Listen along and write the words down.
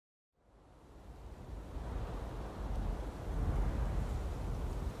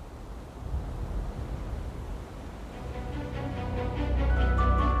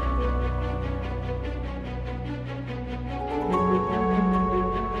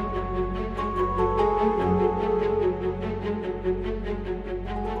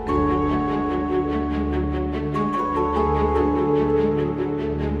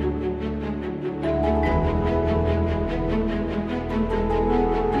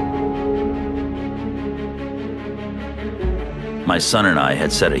My son and I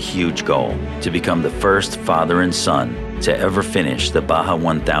had set a huge goal to become the first father and son to ever finish the Baja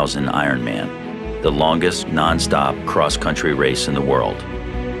 1000 Ironman, the longest non-stop cross-country race in the world.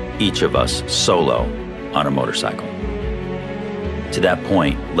 Each of us solo on a motorcycle. To that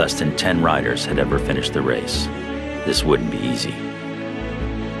point, less than 10 riders had ever finished the race. This wouldn't be easy.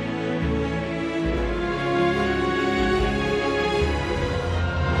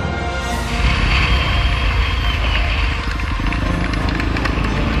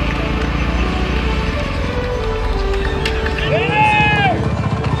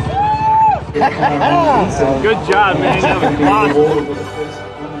 Good job, man. That was awesome.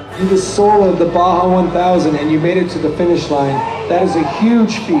 You just soloed the Baja 1000 and you made it to the finish line. That is a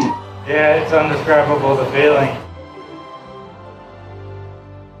huge feat. Yeah, it's indescribable, the feeling.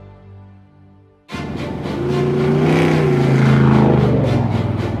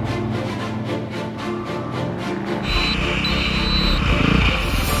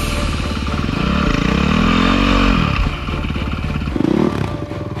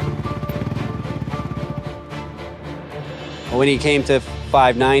 When he came to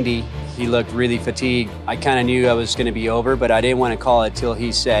 590, he looked really fatigued. I kind of knew I was going to be over, but I didn't want to call it till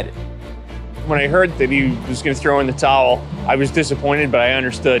he said it. When I heard that he was going to throw in the towel, I was disappointed, but I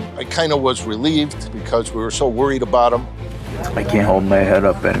understood. I kind of was relieved because we were so worried about him. I can't hold my head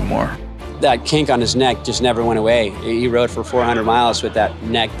up anymore. That kink on his neck just never went away. He rode for 400 miles with that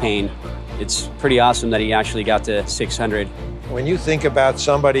neck pain. It's pretty awesome that he actually got to 600. When you think about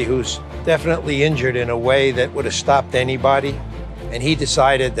somebody who's definitely injured in a way that would have stopped anybody, and he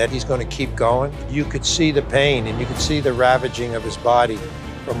decided that he's going to keep going, you could see the pain and you could see the ravaging of his body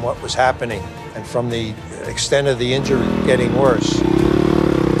from what was happening and from the extent of the injury getting worse.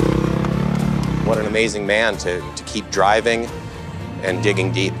 What an amazing man to keep driving and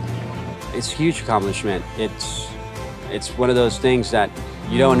digging deep. It's a huge accomplishment. It's one of those things that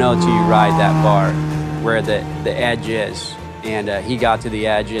you don't know till you ride that bar where the edge is. And he got to the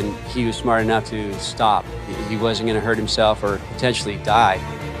edge and he was smart enough to stop. He wasn't going to hurt himself or potentially die.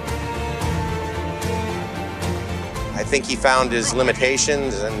 I think he found his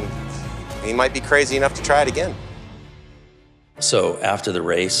limitations and he might be crazy enough to try it again. So after the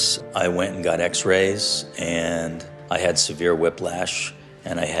race, I went and got x-rays and I had severe whiplash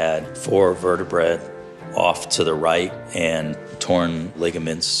and I had 4 vertebrae off to the right and torn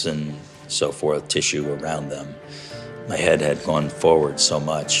ligaments and so forth, tissue around them. My head had gone forward so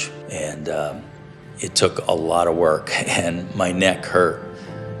much, and it took a lot of work, and my neck hurt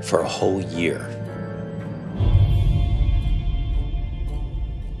for a whole year.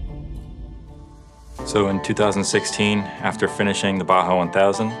 So in 2016, after finishing the Baja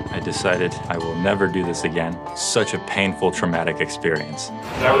 1000, I decided I will never do this again. Such a painful, traumatic experience.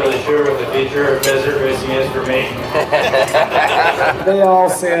 Not really sure what the future of desert racing is for me. They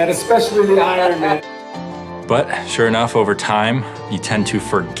all say that, especially the Ironman. But sure enough, over time, you tend to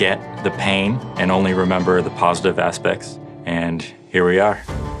forget the pain and only remember the positive aspects. And here we are.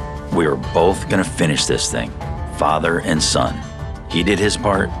 We were both gonna finish this thing, father and son. He did his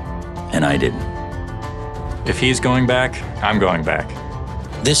part, and I didn't. If he's going back, I'm going back.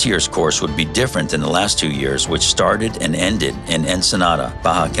 This year's course would be different than the last 2 years, which started and ended in Ensenada,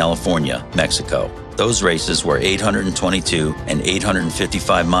 Baja California, Mexico. Those races were 822 and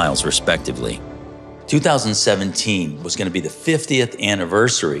 855 miles, respectively. 2017 was going to be the 50th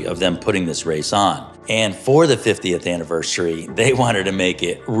anniversary of them putting this race on. And for the 50th anniversary, they wanted to make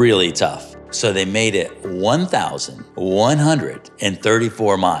it really tough. So they made it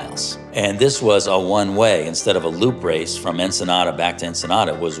 1,134 miles. And this was a one-way. Instead of a loop race from Ensenada back to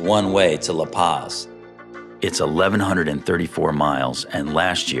Ensenada, it was one way to La Paz. It's 1,134 miles, and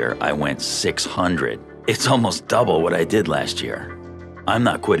last year I went 600. It's almost double what I did last year. I'm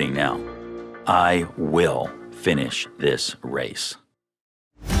not quitting now. I will finish this race.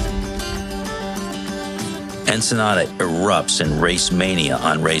 Ensenada erupts in race mania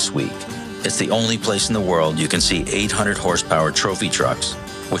on race week. It's the only place in the world you can see 800 horsepower trophy trucks,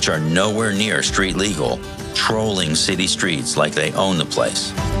 which are nowhere near street legal, trolling city streets like they own the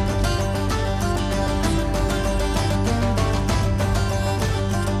place.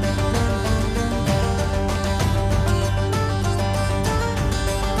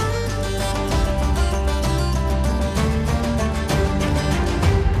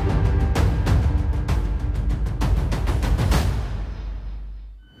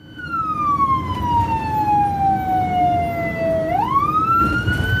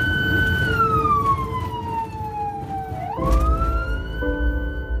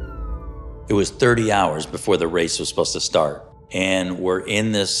 It was 30 hours before the race was supposed to start. And we're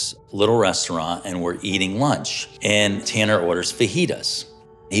in this little restaurant and we're eating lunch. And Tanner orders fajitas.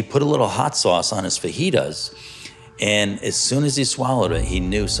 He put a little hot sauce on his fajitas. And as soon as he swallowed it, he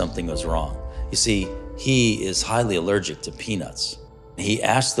knew something was wrong. You see, he is highly allergic to peanuts. He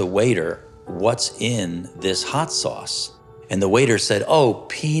asked the waiter, "What's in this hot sauce?" And the waiter said, "Oh,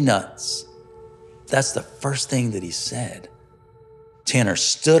 peanuts." That's the first thing that he said. Tanner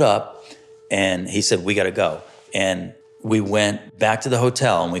stood up and he said, "We gotta go." And we went back to the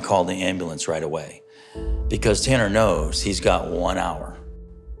hotel and we called the ambulance right away because Tanner knows he's got 1 hour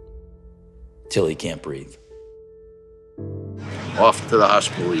till he can't breathe. Off to the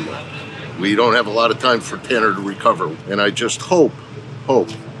hospital. We don't have a lot of time for Tanner to recover. And I just hope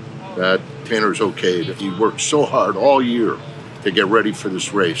that Tanner's okay. That he worked so hard all year to get ready for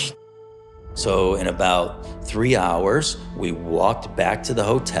this race. So in about 3 hours, we walked back to the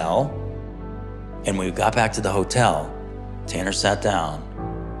hotel. And when we got back to the hotel, Tanner sat down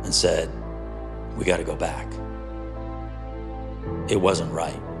and said, "We got to go back." It wasn't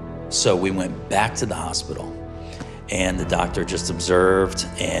right. So we went back to the hospital and the doctor just observed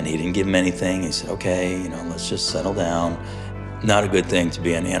and he didn't give him anything. He said, "Okay, let's just settle down." Not a good thing to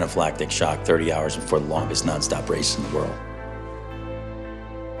be in anaphylactic shock 30 hours before the longest nonstop race in the world.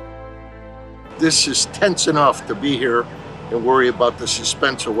 This is tense enough to be here and worry about the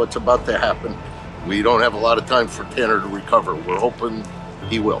suspense of what's about to happen. We don't have a lot of time for Tanner to recover. We're hoping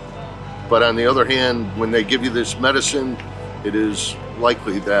he will. But on the other hand, when they give you this medicine, it is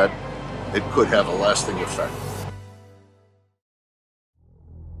likely that it could have a lasting effect.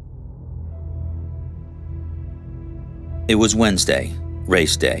 It was Wednesday,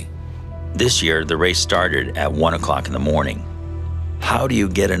 race day. This year, the race started at 1 o'clock in the morning. How do you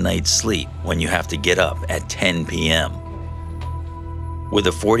get a night's sleep when you have to get up at 10 p.m.? With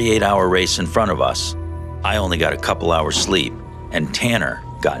a 48-hour race in front of us, I only got a couple hours sleep, and Tanner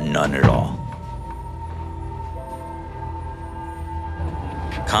got none at all.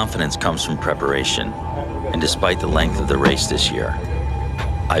 Confidence comes from preparation, and despite the length of the race this year,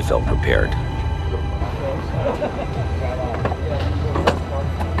 I felt prepared.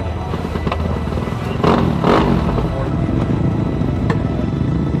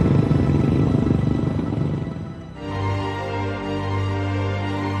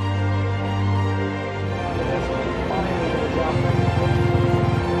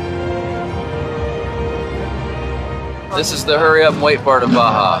 This is the hurry up and wait part of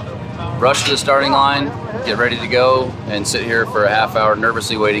Baja. Rush to the starting line, get ready to go, and sit here for a half hour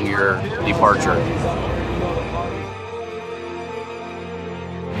nervously waiting your departure.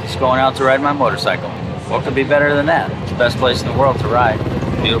 Just going out to ride my motorcycle. What could be better than that? It's the best place in the world to ride.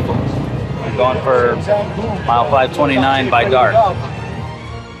 Beautiful. I'm going for mile 529 by dark.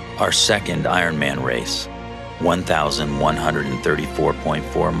 Our second Ironman race,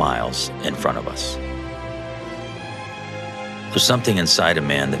 1,134.4 miles in front of us. There's something inside a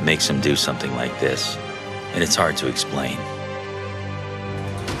man that makes him do something like this, and it's hard to explain.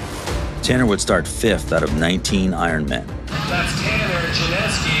 Tanner would start 5th out of 19 Ironmen. That's Tanner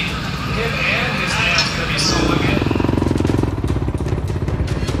Janesky. Him and his dad's gonna be soloing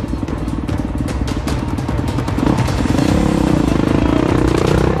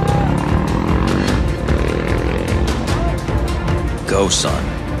it. Go, son.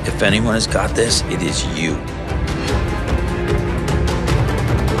 If anyone has got this, it is you.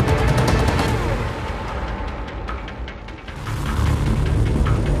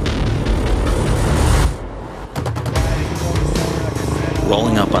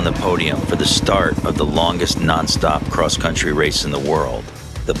 Rolling up on the podium for the start of the longest nonstop cross-country race in the world,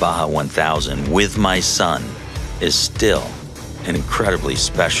 the Baja 1000 with my son, is still an incredibly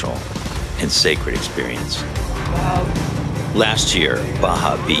special and sacred experience. Last year,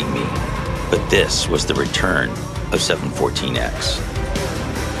 Baja beat me, but this was the return of 714X.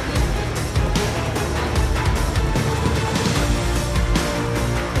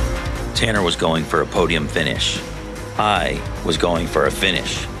 Tanner was going for a podium finish. I was going for a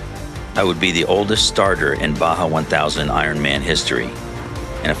finish. I would be the oldest starter in Baja 1000 Ironman history.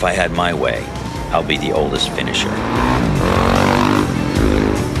 And if I had my way, I'll be the oldest finisher.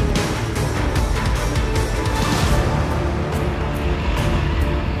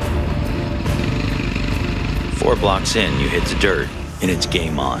 4 blocks in, you hit the dirt, and it's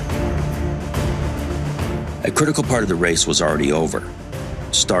game on. A critical part of the race was already over,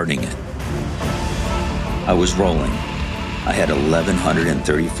 starting it. I was rolling. I had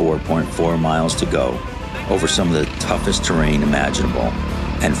 1,134.4 miles to go over some of the toughest terrain imaginable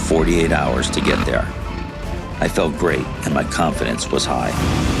and 48 hours to get there. I felt great and my confidence was high.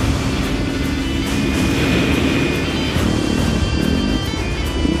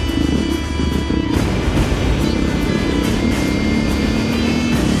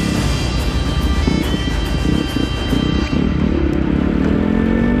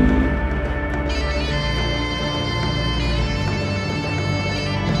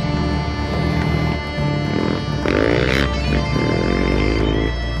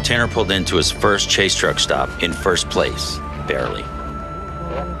 Tanner pulled into his first chase truck stop in first place, barely.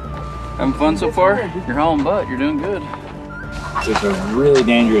 Having fun so far? You're hauling butt, you're doing good. It's a really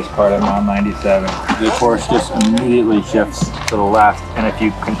dangerous part of Mile 97. The course just immediately shifts to the left, and if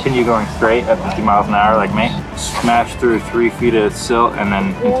you continue going straight at 50 miles an hour like me, smash through 3 feet of silt and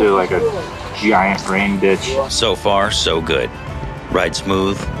then into like a giant rain ditch. So far, so good. Ride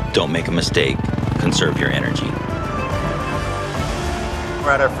smooth, don't make a mistake, conserve your energy. We're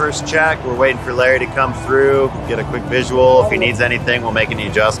at our first check. We're waiting for Larry to come through, get a quick visual. If he needs anything, we'll make any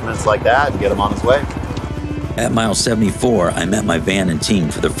adjustments like that and get him on his way. At mile 74, I met my van and team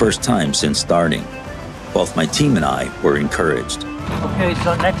for the first time since starting. Both my team and I were encouraged. Okay,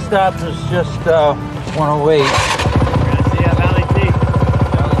 so next stop is just 108. We're gonna see a Valley T.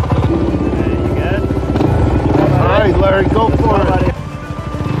 You good? All right, Larry, go for it.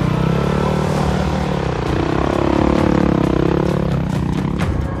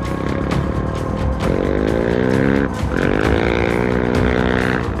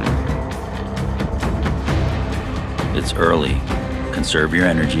 It's early. Conserve your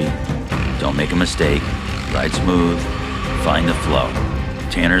energy. Don't make a mistake. Ride smooth. Find the flow.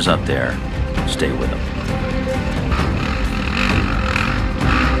 Tanner's up there. Stay with him.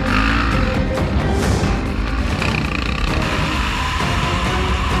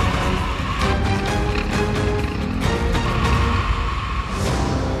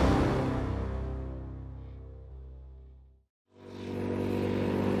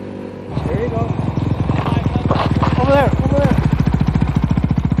 There you go. Over there, over there.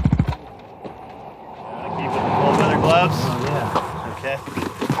 Keep with the cold weather gloves. Oh, yeah. Okay.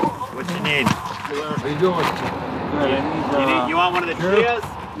 What you need? What are you doing? Good. You want one of the Chias?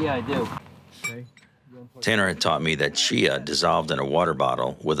 Yeah, I do. Tanner had taught me that chia dissolved in a water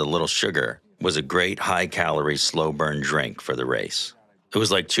bottle with a little sugar was a great high-calorie, slow-burn drink for the race. It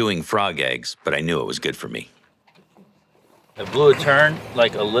was like chewing frog eggs, but I knew it was good for me. I blew a turn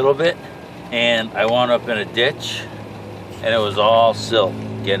like a little bit, and I wound up in a ditch, and it was all silt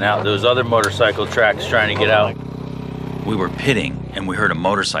getting out. There was other motorcycle tracks trying to get out. We were pitting, and we heard a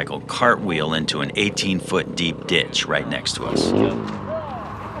motorcycle cartwheel into an 18-foot deep ditch right next to us.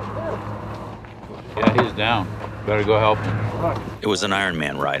 Yeah, he's down. Better go help him. It was an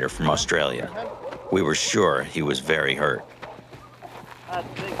Ironman rider from Australia. We were sure he was very hurt.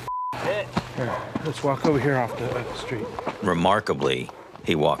 Here, let's walk over here off the street. Remarkably,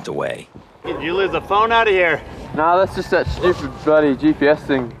 he walked away. Did you lose the phone out of here? No, that's just that stupid bloody GPS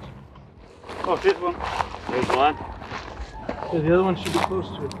thing. Oh, here's one. There's one. Yeah, the other one should be close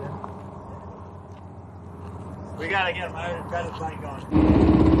to it then. We gotta get him. I already got his light going.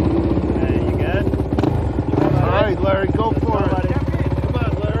 Hey, you good? All right, Larry, go for it. Come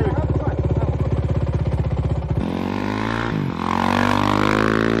on, Larry.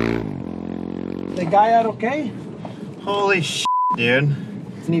 The guy out okay? Holy shit, dude.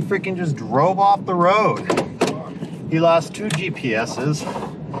 And he freaking just drove off the road. He lost 2 GPSs.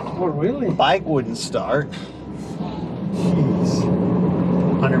 Oh, really? Bike wouldn't start. Jeez.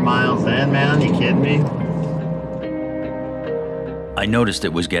 100 miles in, man? You kidding me? I noticed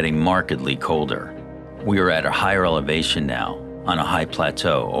it was getting markedly colder. We were at a higher elevation now, on a high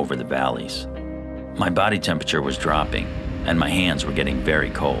plateau over the valleys. My body temperature was dropping, and my hands were getting very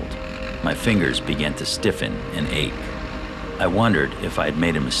cold. My fingers began to stiffen and ache. I wondered if I had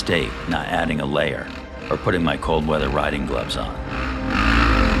made a mistake not adding a layer or putting my cold weather riding gloves on.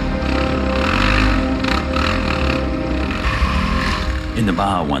 In the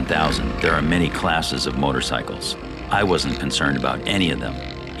Baja 1000, there are many classes of motorcycles. I wasn't concerned about any of them,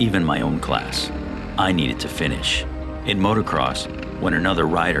 even my own class. I needed to finish. In motocross, when another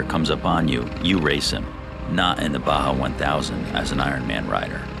rider comes up on you, you race him, not in the Baja 1000 as an Ironman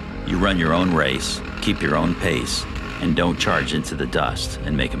rider. You run your own race, keep your own pace, and don't charge into the dust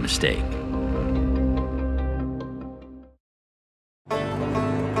and make a mistake.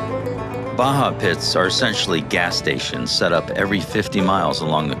 Baja pits are essentially gas stations set up every 50 miles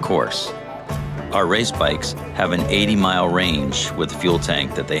along the course. Our race bikes have an 80-mile range with the fuel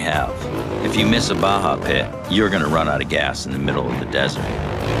tank that they have. If you miss a Baja pit, you're going to run out of gas in the middle of the desert.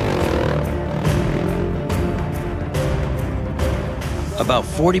 About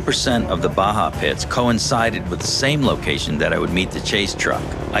 40% of the Baja pits coincided with the same location that I would meet the chase truck.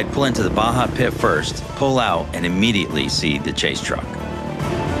 I'd pull into the Baja pit first, pull out, and immediately see the chase truck.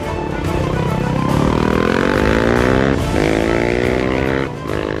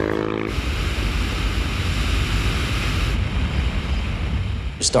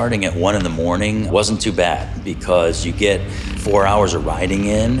 Starting at 1 in the morning wasn't too bad because you get 4 hours of riding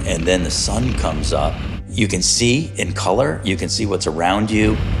in and then the sun comes up You can see in color, you can see what's around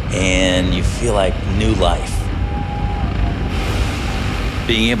you, and you feel like new life.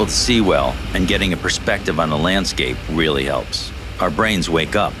 Being able to see well and getting a perspective on the landscape really helps. Our brains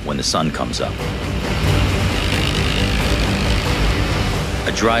wake up when the sun comes up.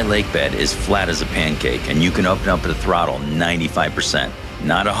 A dry lake bed is flat as a pancake, and you can open up the throttle 95%,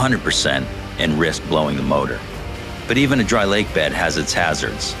 not 100%, and risk blowing the motor. But even a dry lake bed has its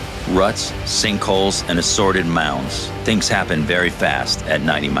hazards. Ruts, sinkholes, and assorted mounds. Things happen very fast at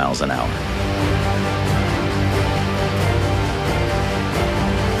 90 miles an hour.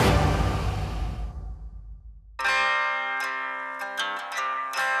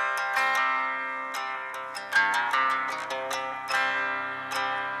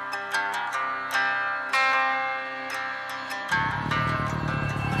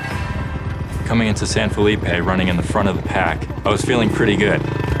 Coming into San Felipe, running in the front of the pack, I was feeling pretty good.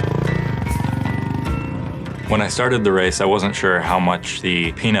 When I started the race, I wasn't sure how much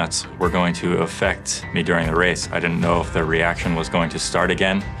the peanuts were going to affect me during the race. I didn't know if the reaction was going to start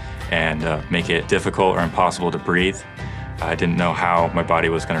again and make it difficult or impossible to breathe. I didn't know how my body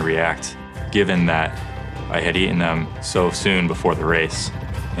was going to react, given that I had eaten them so soon before the race.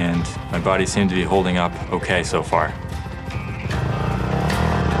 And my body seemed to be holding up okay so far.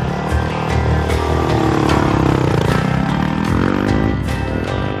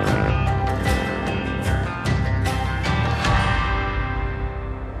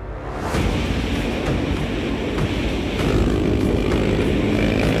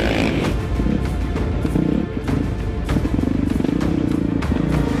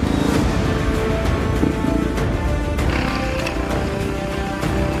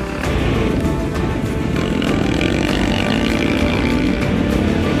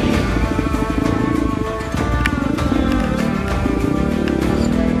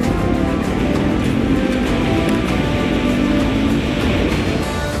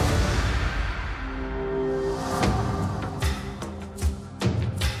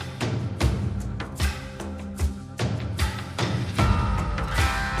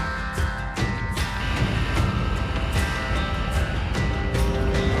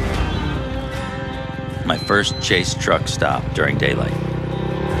 My first chase truck stop during daylight.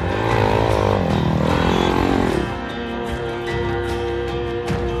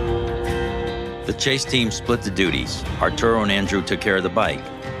 The chase team split the duties. Arturo and Andrew took care of the bike,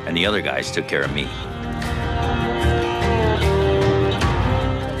 and the other guys took care of me.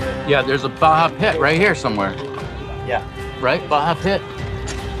 Yeah, there's a Baja Pit right here somewhere. Yeah. Right? Baja Pit?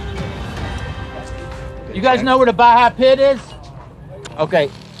 You guys know where the Baja Pit is? Okay,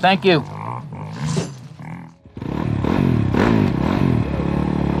 thank you.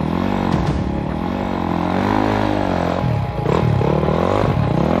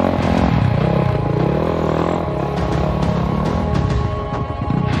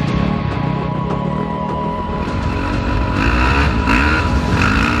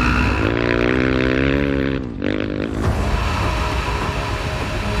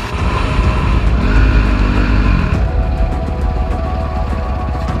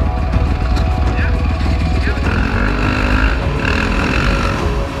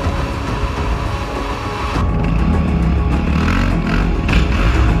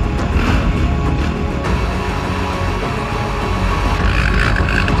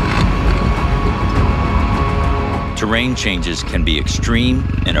 Terrain changes can be extreme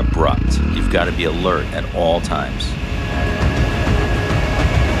and abrupt. You've got to be alert at all times.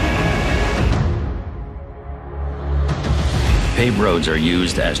 Paved roads are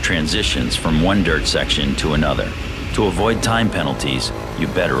used as transitions from one dirt section to another. To avoid time penalties, you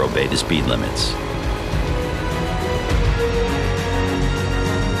better obey the speed limits.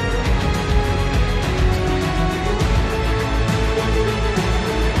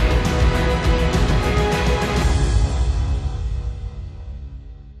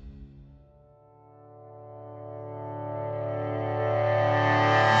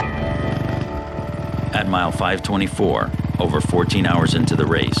 At mile 524, over 14 hours into the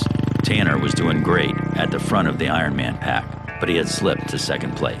race, Tanner was doing great at the front of the Ironman pack, but he had slipped to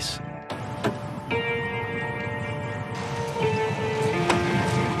second place.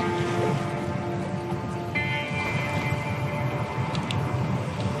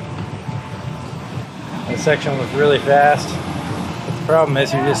 That section was really fast. But the problem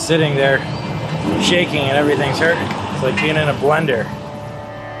is you're just sitting there shaking and everything's hurting. It's like being in a blender.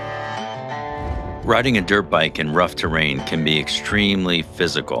 Riding a dirt bike in rough terrain can be extremely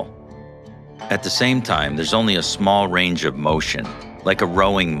physical. At the same time, there's only a small range of motion, like a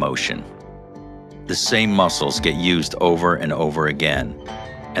rowing motion. The same muscles get used over and over again.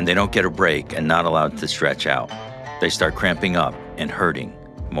 and they don't get a break and not allowed to stretch out. They start cramping up and hurting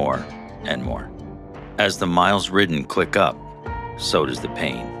more and more. As the miles ridden click up, so does the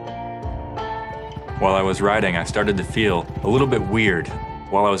pain. While I was riding, I started to feel a little bit weird.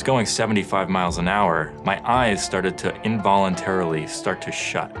 While I was going 75 miles an hour, my eyes started to involuntarily start to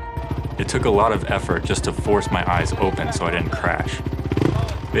shut. It took a lot of effort just to force my eyes open so I didn't crash.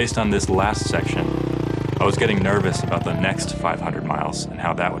 Based on this last section, I was getting nervous about the next 500 miles and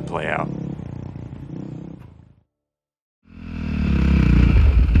how that would play out.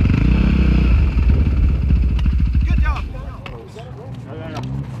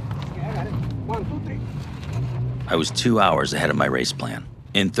 I was 2 hours ahead of my race plan.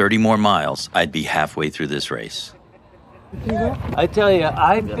 In 30 more miles, I'd be halfway through this race. I tell you,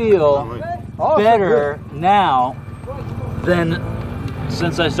 I feel better now than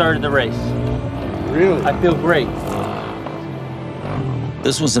since I started the race. Really? I feel great.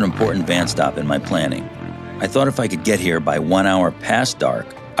 This was an important van stop in my planning. I thought if I could get here by 1 hour past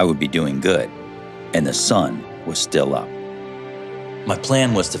dark, I would be doing good. And the sun was still up. My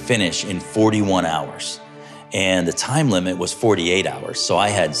plan was to finish in 41 hours. And the time limit was 48 hours. So I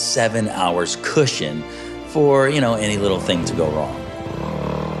had 7 hours cushion for, any little thing to go wrong.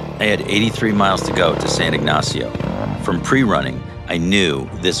 I had 83 miles to go to San Ignacio. From pre-running, I knew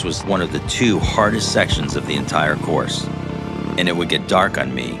this was one of the 2 hardest sections of the entire course, and it would get dark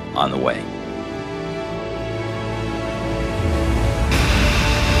on me on the way.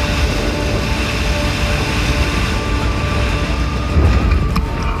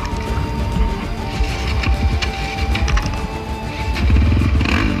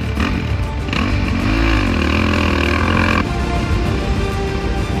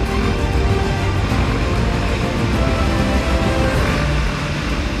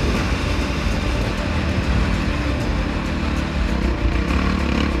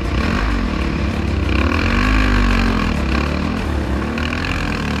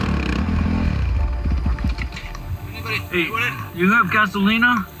 Hey, you have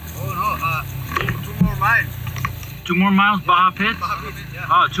gasolina? Oh, no, 2 more miles. 2 more miles, Baja Pits? Yeah.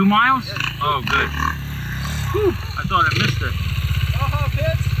 Oh, 2 miles? Yes. Oh, good. Whew, I thought I missed it. Baja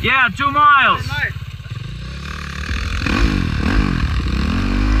Pits? Yeah, 2 miles.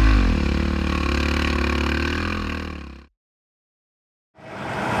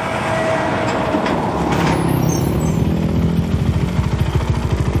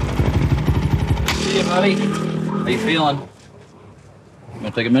 See you, buddy. How you feeling? You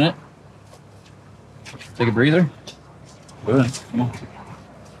wanna take a minute? Take a breather? Good. Come on.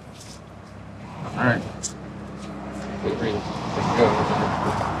 All right. Take a breather. Go.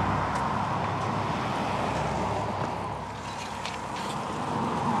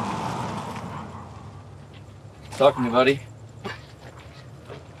 Talk to me, buddy.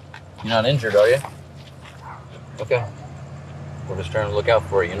 You're not injured, are you? Okay. We're just trying to look out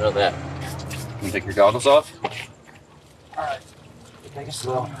for you. You know that. Can you take your goggles off? All right. Take it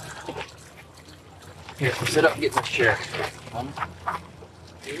slow. Here, sit up and get in this chair.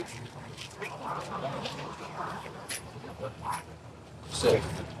 Sit.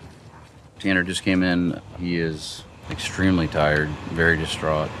 Tanner just came in. He is extremely tired, very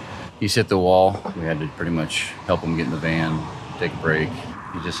distraught. He's hit the wall. We had to pretty much help him get in the van, take a break.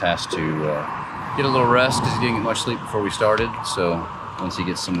 He just has to get a little rest because he didn't get much sleep before we started. So once he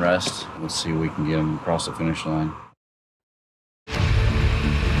gets some rest, let's see if we can get him across the finish line.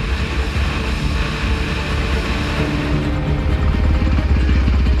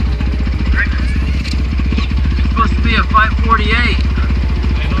 Supposed to be a 5:48.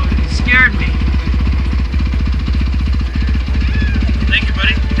 It scared me. Thank you,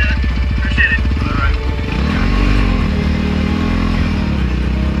 buddy. Appreciate it. All right.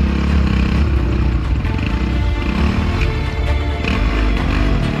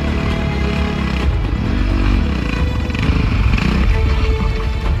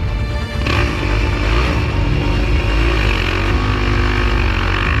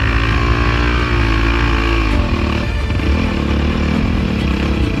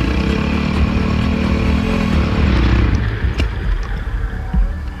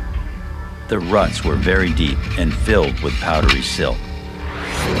 The ruts were very deep and filled with powdery silt.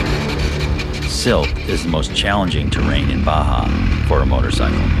 Silt is the most challenging terrain in Baja for a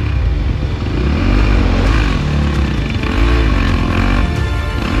motorcycle.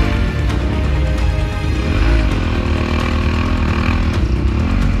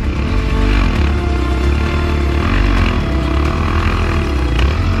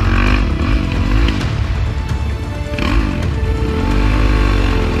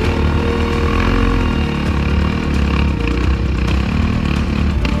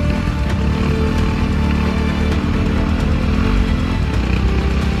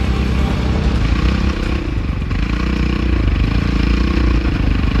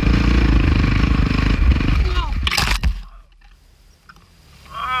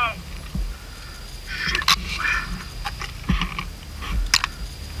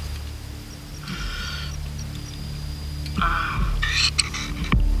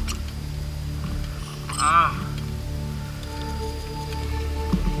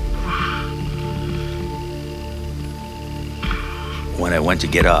 When I went to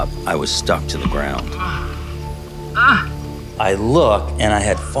get up, I was stuck to the ground. I look, and I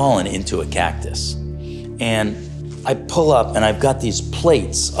had fallen into a cactus. And I pull up, and I've got these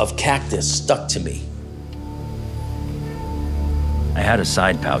plates of cactus stuck to me. I had a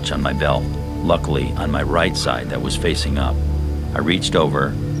side pouch on my belt, luckily on my right side that was facing up. I reached over,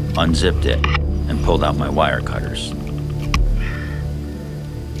 unzipped it, and pulled out my wire cutters.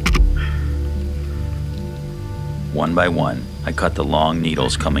 One by one, I cut the long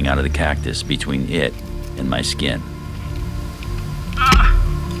needles coming out of the cactus between it and my skin.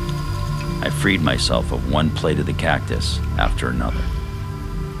 I freed myself of one plate of the cactus after another.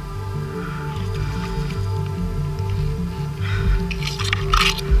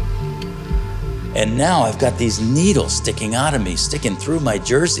 And now I've got these needles sticking out of me, sticking through my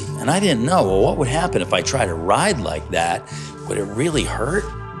jersey. And I didn't know, well, what would happen if I tried to ride like that? Would it really hurt?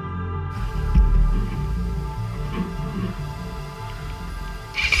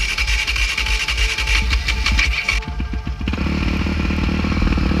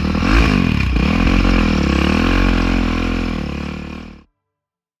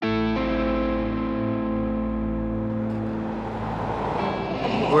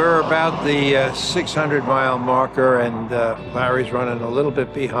 We're about the 600-mile marker, and Larry's running a little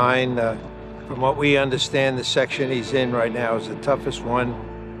bit behind. From what we understand, the section he's in right now is the toughest one.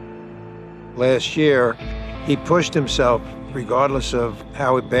 Last year, he pushed himself, regardless of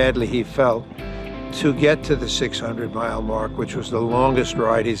how badly he felt, to get to the 600-mile mark, which was the longest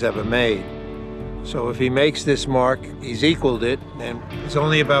ride he's ever made. So if he makes this mark, he's equaled it, and it's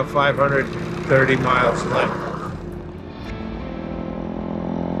only about 530 miles left.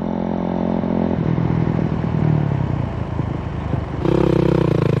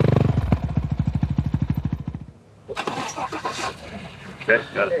 Okay,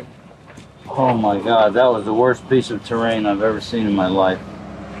 got it. Oh my God, that was the worst piece of terrain I've ever seen in my life.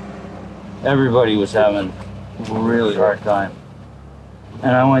 Everybody was having a really hard time.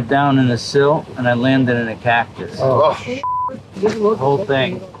 And I went down in the sill and I landed in a cactus. Oh, the whole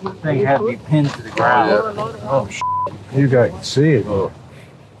thing had me pinned to the ground. Oh, you guys can see it. Oh.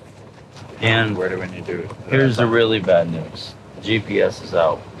 And Where do we need to? here's the really bad news. GPS is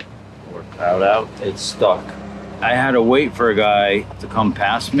out. We're out. It's stuck. I had to wait for a guy to come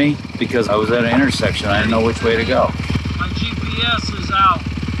past me because I was at an intersection. I didn't know which way to go. My GPS is out.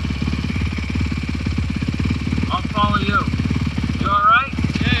 I'll follow you. You all right?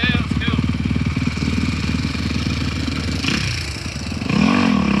 Yeah, let's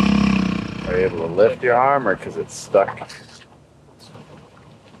go. Are you able to lift your arm, or because it's stuck?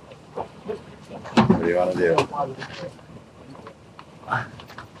 What do you want to do?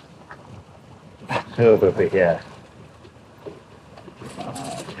 Yeah.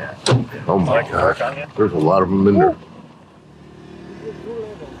 Oh my gosh, there's a lot of them in there.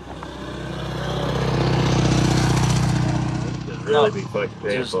 Really be quick.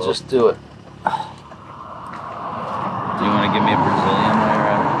 Just do it. Do you want to give me a Brazilian while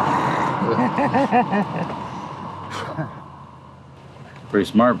Pretty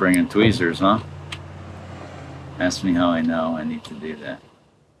smart bringing tweezers, huh? Ask me how I know I need to do that.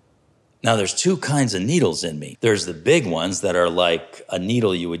 Now, there's two kinds of needles in me. There's the big ones that are like a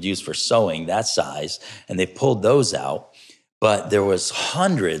needle you would use for sewing, that size, and they pulled those out. But there was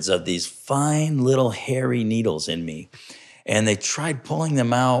hundreds of these fine little hairy needles in me. And they tried pulling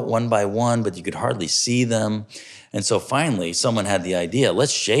them out one by one, but you could hardly see them. And so finally, someone had the idea,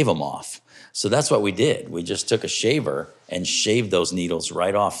 let's shave them off. So that's what we did. We just took a shaver and shaved those needles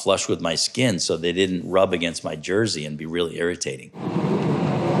right off, flush with my skin, so they didn't rub against my jersey and be really irritating.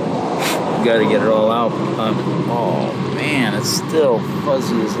 You gotta get it all out. Oh man, it's still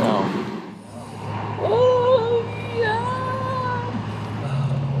fuzzy as hell. Oh, yeah.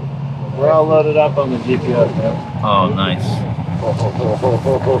 We're all loaded up on the GPS now. Oh, nice.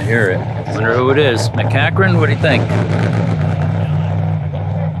 I hear it. Wonder who it is. McCachran, what do you think?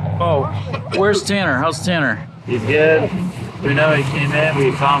 Oh, where's Tanner? How's Tanner? He's good. We know he came in.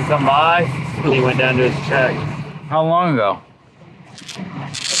 We saw him come by. And he went down to his check. How long ago?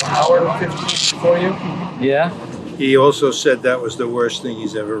 Hour and 15 for you? Yeah? He also said that was the worst thing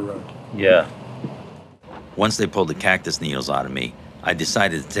he's ever run. Yeah. Once they pulled the cactus needles out of me, I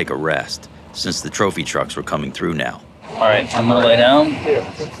decided to take a rest, since the trophy trucks were coming through now. All right, I'm gonna lay down.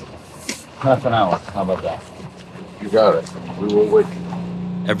 Half an hour, how about that? You got it. We will wait.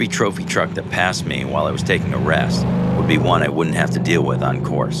 Every trophy truck that passed me while I was taking a rest would be one I wouldn't have to deal with on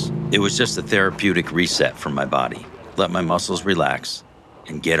course. It was just a therapeutic reset for my body. Let my muscles relax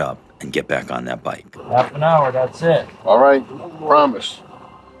and get up and get back on that bike. Half an hour, that's it. All right, promise.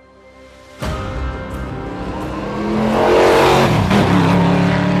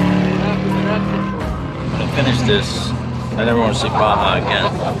 finish this, I never want to see Baja again.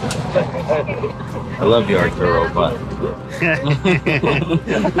 I love you, Arturo, but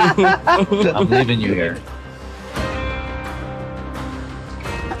I'm leaving you here.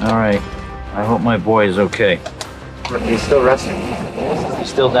 All right. I hope my boy is okay. He's still resting. He's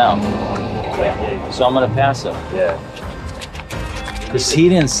still down. So I'm gonna pass him. Yeah. Because he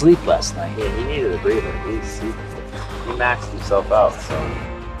didn't sleep last night. Yeah, he needed a breather. He maxed himself out, so.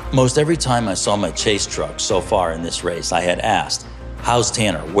 Most every time I saw my chase truck so far in this race, I had asked, how's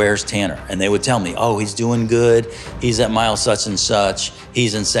Tanner? Where's Tanner? And they would tell me, oh, he's doing good. He's at mile such and such.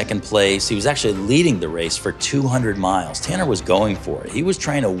 He's in second place. He was actually leading the race for 200 miles. Tanner was going for it. He was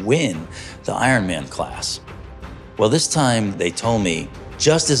trying to win the Ironman class. Well, this time they told me,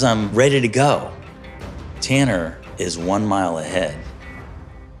 just as I'm ready to go, Tanner is 1 mile ahead.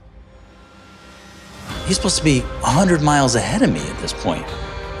 He's supposed to be 100 miles ahead of me at this point.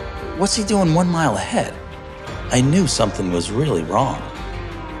 What's he doing 1 mile ahead? I knew something was really wrong.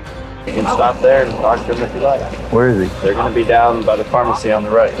 You can stop there and talk to him if you like. Where is he? They're going to be down by the pharmacy on the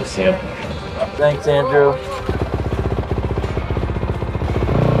right. You'll see him. Thanks, Andrew.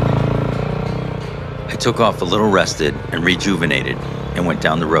 I took off a little rested and rejuvenated and went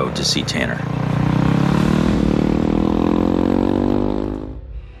down the road to see Tanner.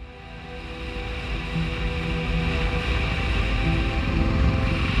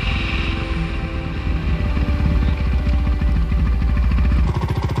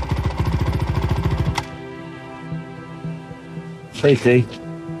 Hey, T.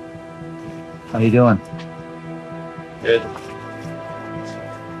 How you doing? Good.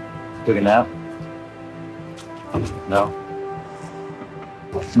 Took a nap? No.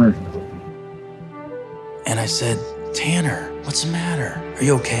 And I said, Tanner, what's the matter? Are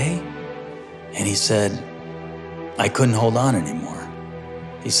you okay? And he said, I couldn't hold on anymore.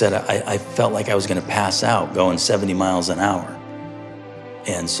 He said, I felt like I was gonna pass out going 70 miles an hour.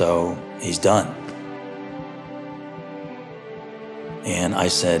 And so he's done. And I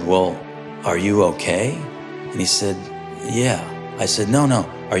said, well, are you okay? And he said, yeah. I said, no,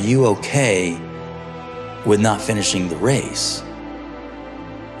 are you okay with not finishing the race?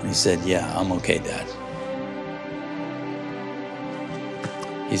 And he said, yeah, I'm okay, Dad.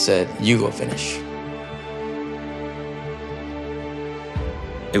 He said, you go finish.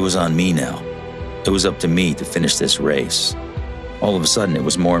 It was on me now. It was up to me to finish this race. All of a sudden, it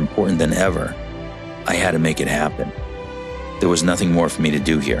was more important than ever. I had to make it happen. There was nothing more for me to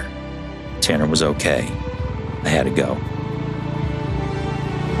do here. Tanner was okay. I had to go.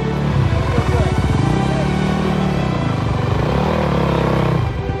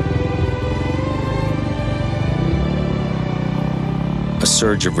 A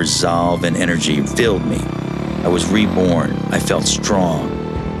surge of resolve and energy filled me. I was reborn. I felt strong.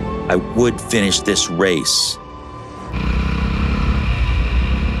 I would finish this race.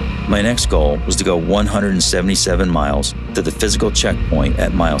 My next goal was to go 177 miles to the physical checkpoint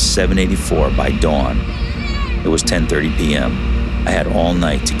at mile 784 by dawn. It was 10:30 p.m. I had all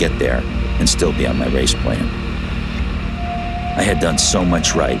night to get there and still be on my race plan. I had done so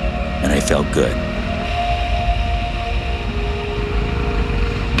much right, and I felt good.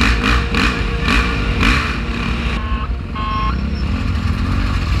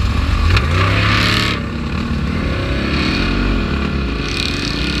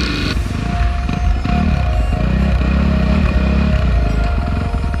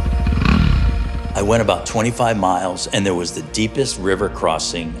 I went about 25 miles, and there was the deepest river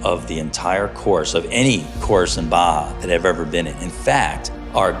crossing of the entire course, of any course in Baja that I've ever been in. In fact,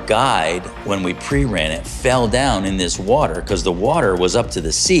 our guide, when we pre-ran it, fell down in this water because the water was up to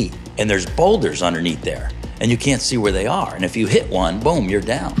the seat, and there's boulders underneath there, and you can't see where they are. And if you hit one, boom, you're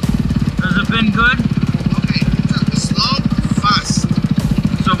down. Has it been good? Okay, slow, fast.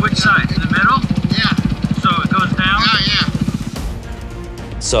 So which side? In the middle? Yeah. So it goes down? Yeah.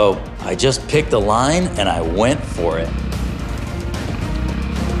 So I just picked a line and I went for it.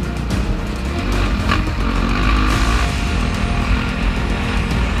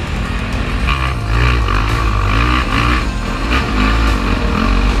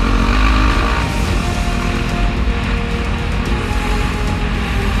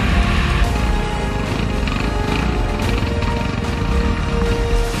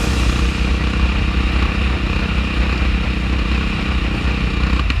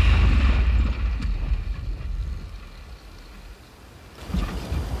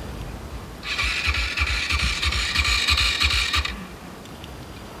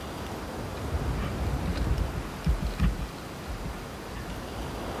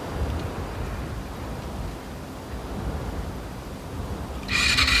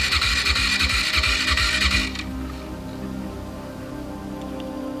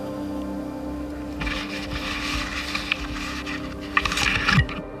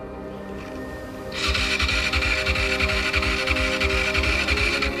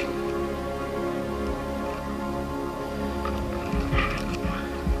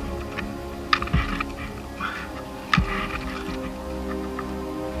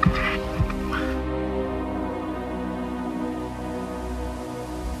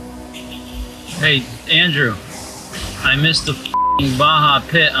 Hey, Andrew, I missed the f***ing Baja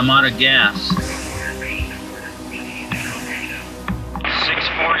pit. I'm out of gas.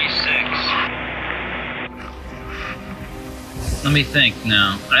 6:46. Let me think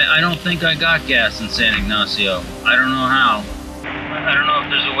now. I don't think I got gas in San Ignacio. I don't know how. I don't know if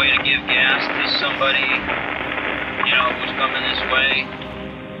there's a way to give gas to somebody, you know, who's coming this way.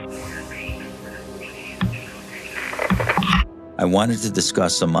 I wanted to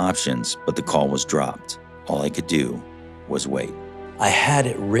discuss some options, but the call was dropped. All I could do was wait. I had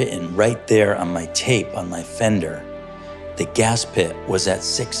it written right there on my tape on my fender. The gas pit was at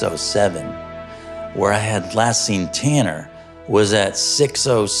 6:07. Where I had last seen Tanner was at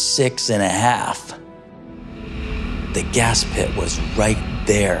 6:06 and a half. The gas pit was right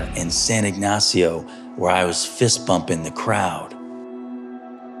there in San Ignacio where I was fist bumping the crowd.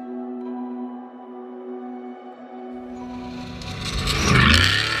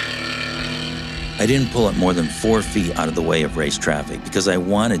 I didn't pull it more than 4 feet out of the way of race traffic because I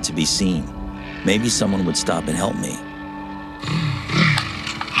wanted to be seen. Maybe someone would stop and help me.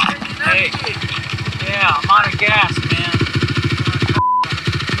 Hey, yeah, I'm out of gas, man. I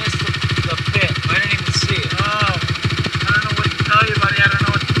missed the pit. I didn't even see it. Oh, I don't know what to tell you, buddy. I don't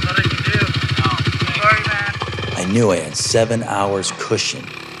know what I can do. No, sorry, man. I knew I had 7 hours cushion.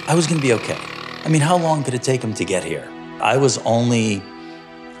 I was gonna be okay. I mean, how long could it take him to get here? I was only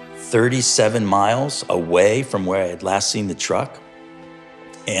 37 miles away from where I had last seen the truck.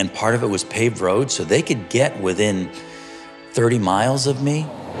 And part of it was paved road, so they could get within 30 miles of me.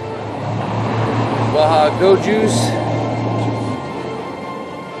 Baja Go Juice.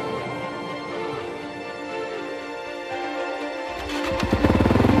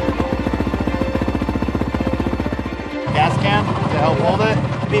 Gas can to help hold it.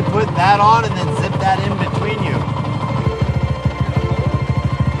 Maybe put that on and then zip that in between you.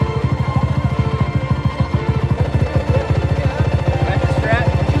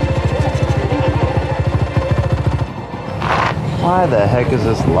 Why the heck is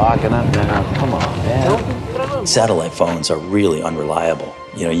this locking up now? Come on, man. Satellite phones are really unreliable.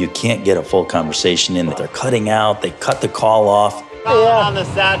 You know, you can't get a full conversation in. They're cutting out, they cut the call off. On the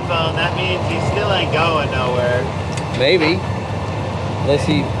sat phone, that means he still ain't going nowhere. Maybe. Unless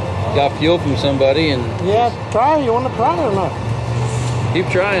he got fuel from somebody and... Yeah, try. You want to try or not? Keep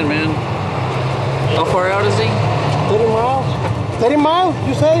trying, man. How far out is he? 30 miles. 30 miles,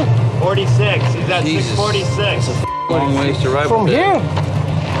 you say? 46. He's at Jesus. 646. Long ways to ride From with here?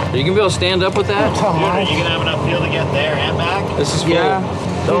 Are you gonna be able to stand up with that? Dude, are you gonna have enough fuel to get there and back? This is full. Yeah.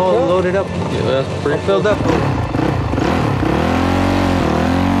 It's all loaded up. Yeah, that's pretty filled up.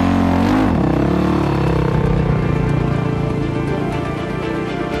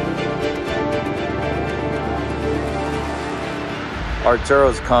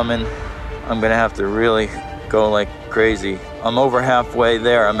 Arturo's coming. I'm gonna have to really go like crazy. I'm over halfway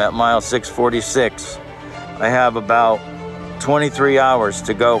there. I'm at mile 646. I have about 23 hours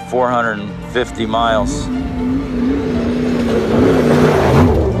to go 450 miles.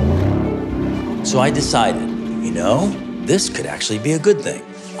 So I decided, you know, this could actually be a good thing.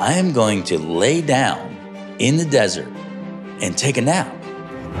 I am going to lay down in the desert and take a nap.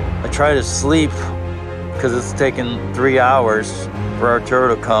 I try to sleep because it's taken 3 hours for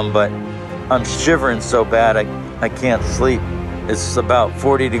Arturo to come, but I'm shivering so bad I can't sleep. It's about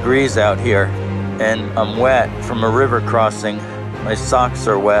 40 degrees out here, and I'm wet from a river crossing. My socks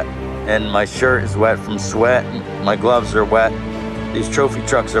are wet, and my shirt is wet from sweat. My gloves are wet. These trophy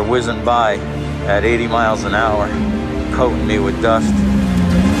trucks are whizzing by at 80 miles an hour, coating me with dust.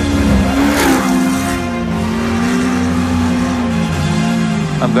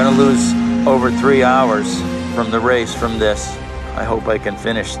 I'm gonna lose over 3 hours from the race from this. I hope I can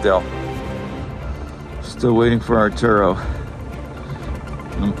finish still. Still waiting for Arturo.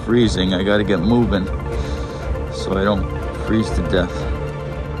 I'm freezing. I gotta get moving so I don't freeze to death.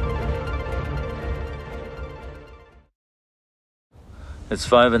 It's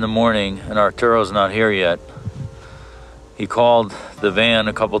 5 in the morning and Arturo's not here yet. He called the van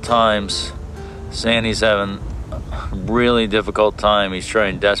a couple times saying he's having a really difficult time. He's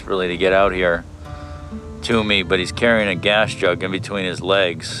trying desperately to get out here to me, but he's carrying a gas jug in between his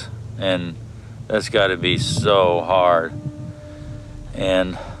legs, and that's got to be so hard.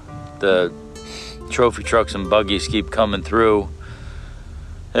 And the trophy trucks and buggies keep coming through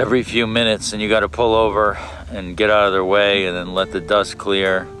every few minutes, and you got to pull over and get out of their way and then let the dust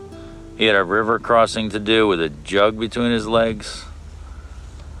clear. He had a river crossing to do with a jug between his legs.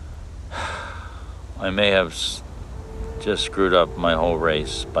 I may have just screwed up my whole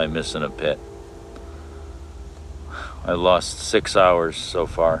race by missing a pit. I lost 6 hours so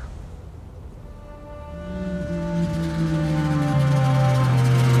far.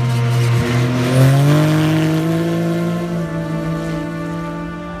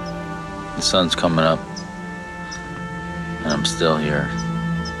 The sun's coming up, and I'm still here.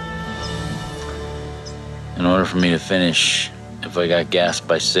 In order for me to finish, if I got gas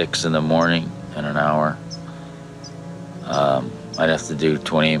by 6 in the morning in an hour, I'd have to do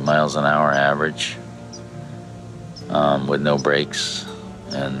 28 miles an hour average with no brakes.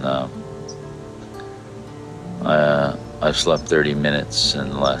 And I've slept 30 minutes in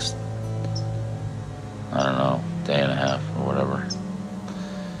the last, I don't know, day and a half or whatever.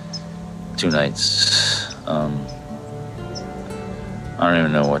 2 nights. I don't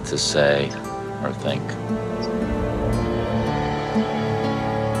even know what to say or think.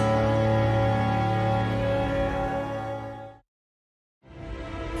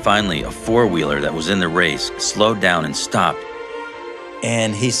 Finally, a four-wheeler that was in the race slowed down and stopped.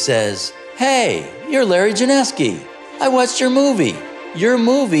 And he says, "Hey, you're Larry Janesky. I watched your movie. Your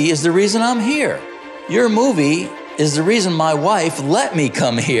movie is the reason I'm here. Your movie is the reason my wife let me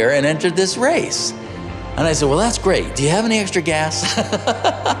come here and enter this race." And I said, "Well, that's great. Do you have any extra gas?"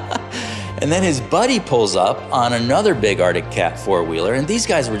 And then his buddy pulls up on another big Arctic Cat four-wheeler, and these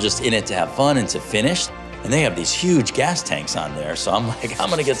guys were just in it to have fun and to finish. And they have these huge gas tanks on there, so I'm like,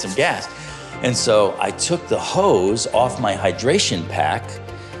 I'm gonna get some gas. And so I took the hose off my hydration pack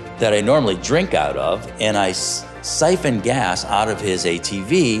that I normally drink out of, and I siphoned gas out of his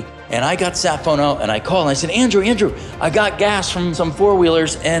ATV, and I got sat phone out, and I called, and I said, Andrew, I got gas from some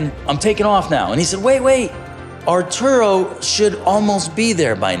four-wheelers, and I'm taking off now. And he said, wait, Arturo should almost be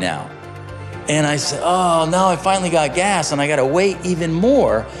there by now. And I said, oh, now I finally got gas, and I gotta wait even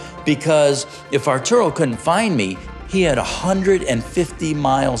more, because if Arturo couldn't find me, he had 150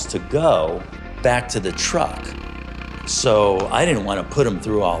 miles to go back to the truck. So I didn't want to put him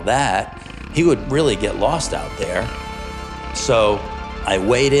through all that. He would really get lost out there. So I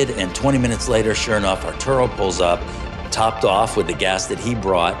waited, and 20 minutes later, sure enough, Arturo pulls up, topped off with the gas that he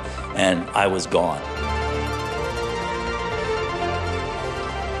brought, and I was gone.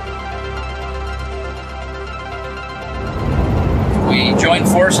 We joined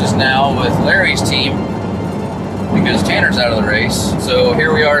forces now with Larry's team because Tanner's out of the race. So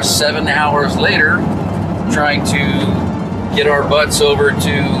here we are 7 hours later trying to get our butts over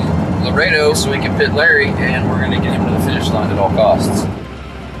to Laredo so we can pit Larry, and we're going to get him to the finish line at all costs.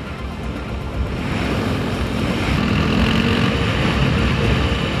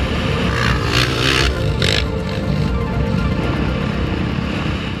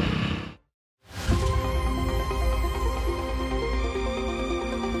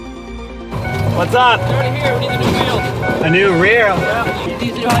 What's up? Right here, we need a new wheel. A new rear? Yeah. You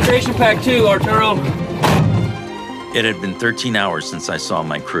need the hydration pack too, Arturo. It had been 13 hours since I saw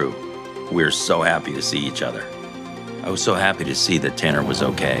my crew. We were so happy to see each other. I was so happy to see that Tanner was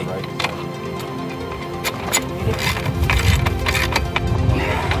okay.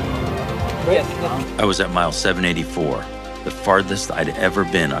 I was at mile 784, the farthest I'd ever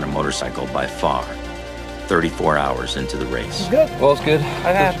been on a motorcycle by far. 34 hours into the race. Good. Well, it's good.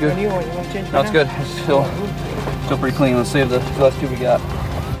 I have good. You want to change? No, it's good. It's still pretty clean. Let's save the last two we got.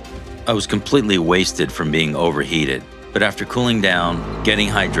 I was completely wasted from being overheated, but after cooling down, getting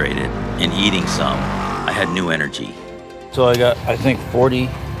hydrated, and eating some, I had new energy. So I got, I think,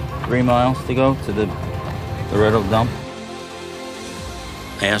 43 miles to go to the Laredo dump.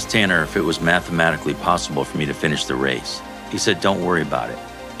 I asked Tanner if it was mathematically possible for me to finish the race. He said, "Don't worry about it.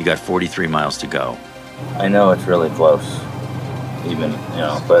 You got 43 miles to go." I know it's really close, even,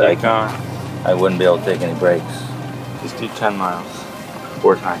 but I wouldn't be able to take any breaks. Just do 10 miles,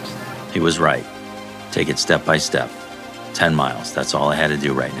 4 times. He was right. Take it step by step. 10 miles, that's all I had to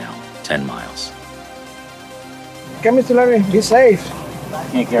do right now. 10 miles. Okay, Mr. Larry, be safe.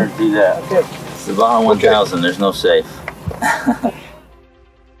 Can't guarantee that. Okay. The Baja 1000, there's no safe.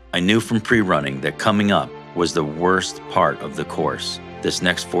 I knew from pre-running that coming up was the worst part of the course. This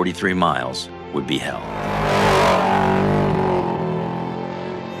next 43 miles would be hell.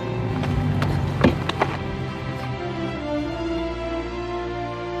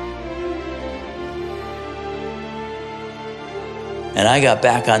 And I got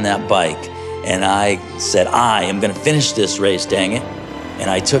back on that bike, and I said, I am gonna finish this race, dang it. And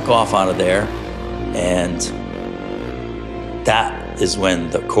I took off out of there, and that is when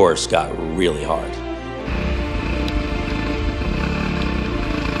the course got really hard.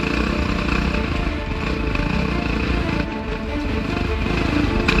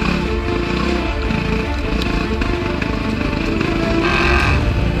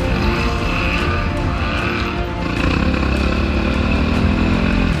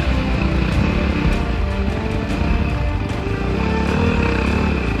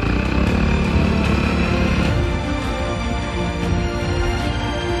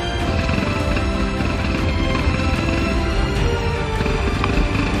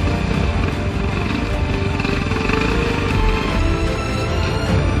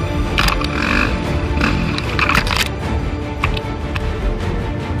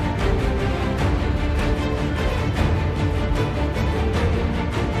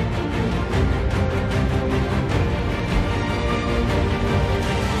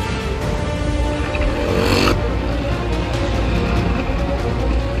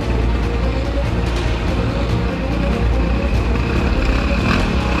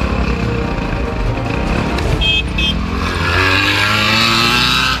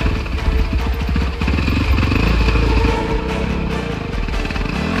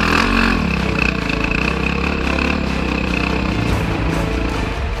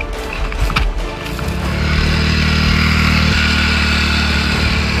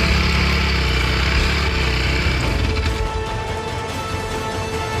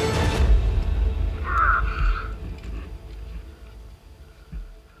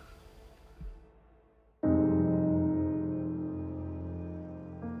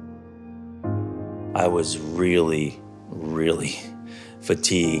 I was really, really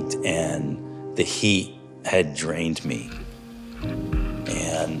fatigued, and the heat had drained me.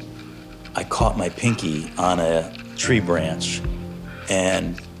 And I caught my pinky on a tree branch,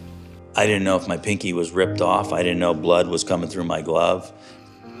 and I didn't know if my pinky was ripped off. I didn't know blood was coming through my glove,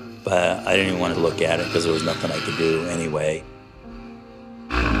 but I didn't even want to look at it because there was nothing I could do anyway.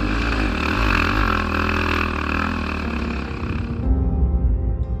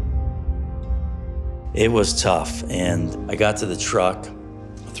 It was tough, and I got to the truck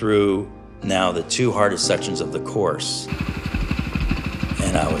through now the two hardest sections of the course,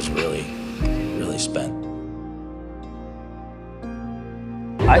 and I was really, really spent.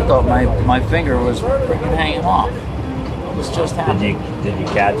 I thought my finger was freaking hanging off. It was just happening. Did you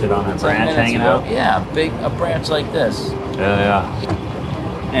catch it on a branch hanging out? Yeah, a branch like this. Yeah.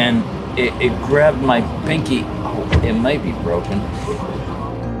 And it grabbed my pinky. Oh, it might be broken.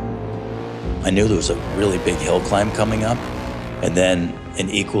 I knew there was a really big hill climb coming up, and then an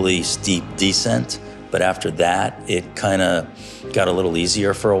equally steep descent. But after that, it kind of got a little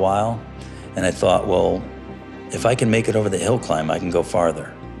easier for a while. And I thought, well, if I can make it over the hill climb, I can go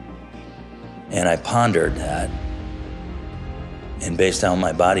farther. And I pondered that. And based on how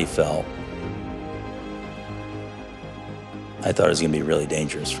my body felt, I thought it was gonna be really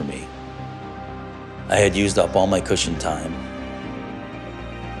dangerous for me. I had used up all my cushion time.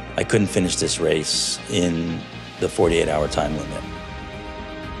 I couldn't finish this race in the 48-hour time limit.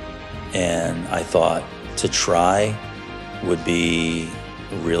 And I thought to try would be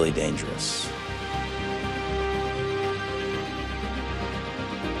really dangerous.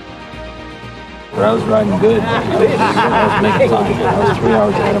 But I was riding good. I was making time. I was 3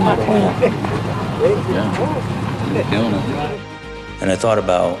 hours ahead of my plan. Yeah, doing it. And I thought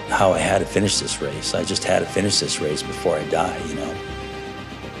about how I had to finish this race. I just had to finish this race before I die, you know?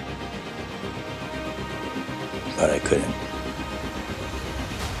 But I couldn't.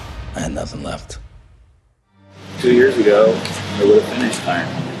 I had nothing left. 2 years ago, I would have finished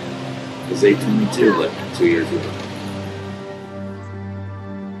Ironman. It was 8:22 like 2 years ago.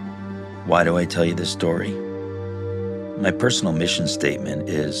 Why do I tell you this story? My personal mission statement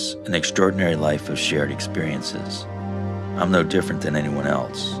is an extraordinary life of shared experiences. I'm no different than anyone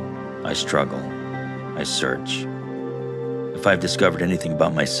else. I struggle. I search. If I've discovered anything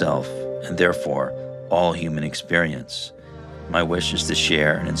about myself, and therefore all human experience, my wish is to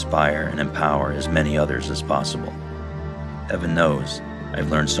share and inspire and empower as many others as possible. Heaven knows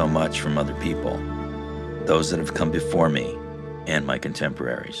I've learned so much from other people, those that have come before me and my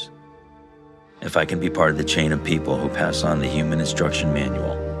contemporaries. If I can be part of the chain of people who pass on the human instruction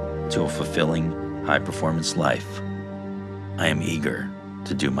manual to a fulfilling, high-performance life, I am eager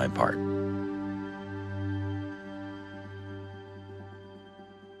to do my part.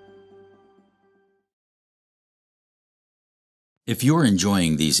 If you're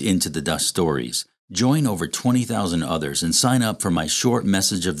enjoying these Into the Dust stories, join over 20,000 others and sign up for my short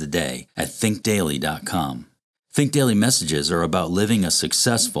message of the day at thinkdaily.com. Think Daily messages are about living a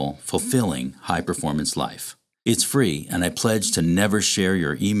successful, fulfilling, high-performance life. It's free, and I pledge to never share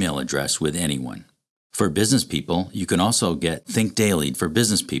your email address with anyone. For business people, you can also get Think Daily for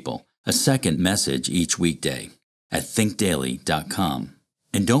Business People, a second message each weekday at thinkdaily.com.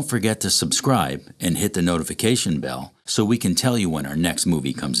 And don't forget to subscribe and hit the notification bell so we can tell you when our next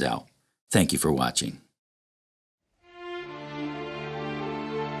movie comes out. Thank you for watching.